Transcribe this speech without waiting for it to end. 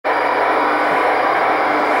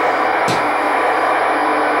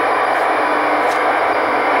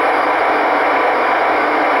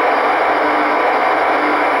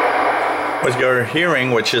what you're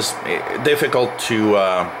hearing, which is difficult to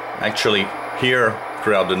actually hear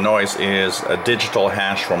throughout the noise, is a digital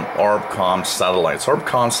hash from Orbcomm satellites.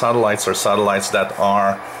 Orbcomm satellites are satellites that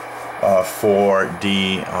are for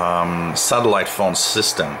the satellite phone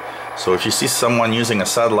system. So if you see someone using a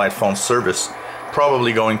satellite phone service,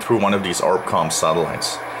 probably going through one of these Orbcomm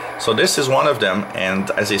satellites. So this is one of them, and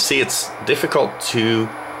as you see, it's difficult to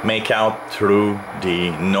make out through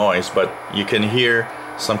the noise, but you can hear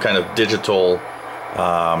some kind of digital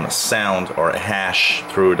sound or hash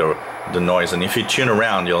through the noise. And if you tune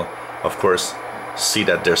around, you'll of course see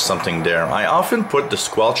that there's something there. I often put the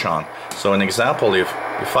squelch on. So an example,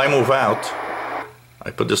 if I move out,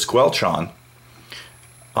 I put the squelch on,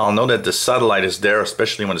 I'll know that the satellite is there,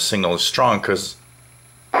 especially when the signal is strong, because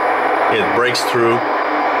it breaks through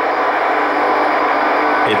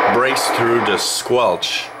the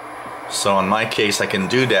squelch. So in my case, I can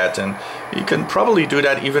do that, and you can probably do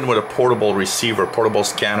that even with a portable receiver, portable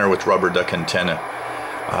scanner with rubber duck antenna.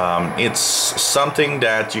 It's something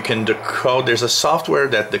that you can decode. There's a software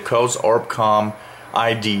that decodes Orbcomm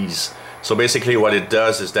IDs. So basically what it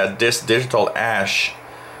does is that this digital hash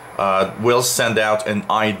will send out an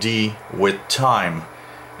ID with time.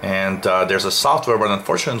 And there's a software, but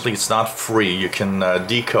unfortunately it's not free. You can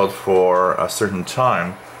decode for a certain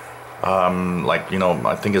time. Like, you know,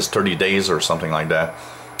 I think it's 30 days or something like that.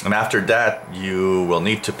 And after that, you will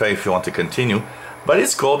need to pay if you want to continue. But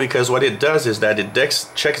it's cool because what it does is that it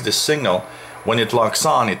checks the signal. When it locks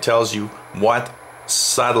on, it tells you what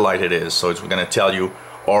satellite it is. So it's going to tell you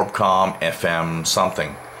Orbcomm FM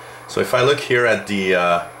something. So if I look here at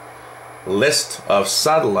the list of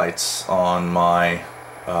satellites on my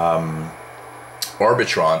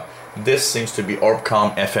Orbitron, this seems to be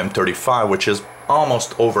Orbcomm FM35, which is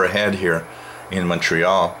almost overhead here in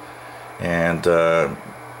Montreal. And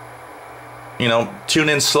you know, tune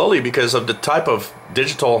in slowly because of the type of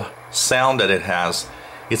digital sound that it has.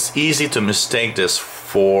 It's easy to mistake this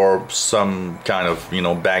for some kind of, you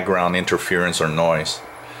know, background interference or noise.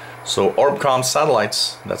 So Orbcomm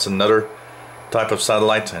satellites, that's another type of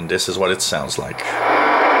satellite, and this is what it sounds like.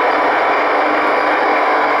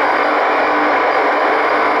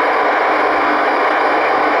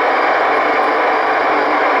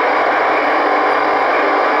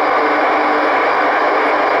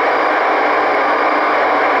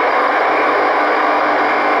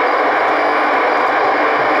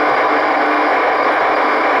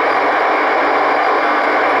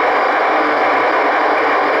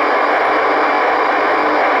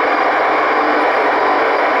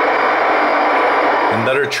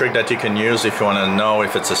 Another trick that you can use if you want to know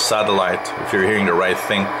if it's a satellite, if you're hearing the right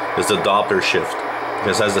thing, is the Doppler shift.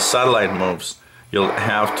 Because as the satellite moves, you'll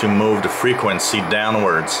have to move the frequency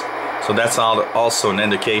downwards. So that's also an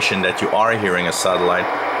indication that you are hearing a satellite,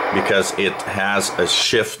 because it has a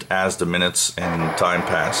shift as the minutes and time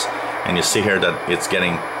pass. And you see here that it's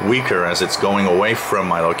getting weaker as it's going away from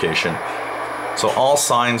my location. So all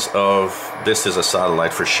signs of this is a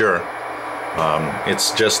satellite for sure.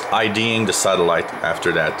 It's just IDing the satellite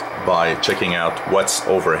after that by checking out what's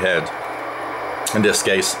overhead. In this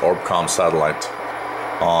case, Orbcomm satellite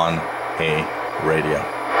on a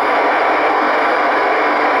radio.